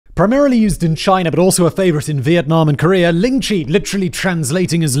Primarily used in China, but also a favorite in Vietnam and Korea, Lingchi, literally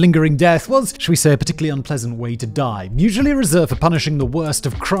translating as lingering death, was, shall we say, a particularly unpleasant way to die. Usually reserved for punishing the worst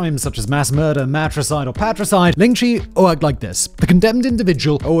of crimes such as mass murder, matricide, or patricide, Lingchi worked like this. The condemned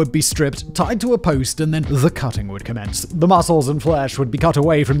individual would be stripped, tied to a post, and then the cutting would commence. The muscles and flesh would be cut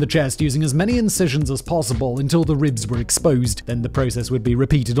away from the chest using as many incisions as possible until the ribs were exposed. Then the process would be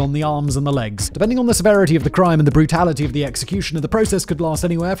repeated on the arms and the legs. Depending on the severity of the crime and the brutality of the executioner, the process could last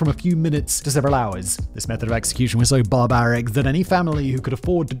anywhere from a few minutes to several hours. This method of execution was so barbaric that any family who could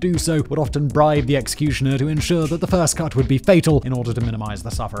afford to do so would often bribe the executioner to ensure that the first cut would be fatal in order to minimize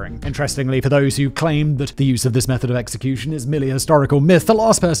the suffering. Interestingly, for those who claim that the use of this method of execution is merely a historical myth, the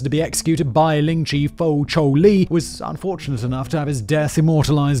last person to be executed by Lingchi Fo Chou Li was unfortunate enough to have his death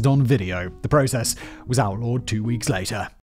immortalized on video. The process was outlawed 2 weeks later.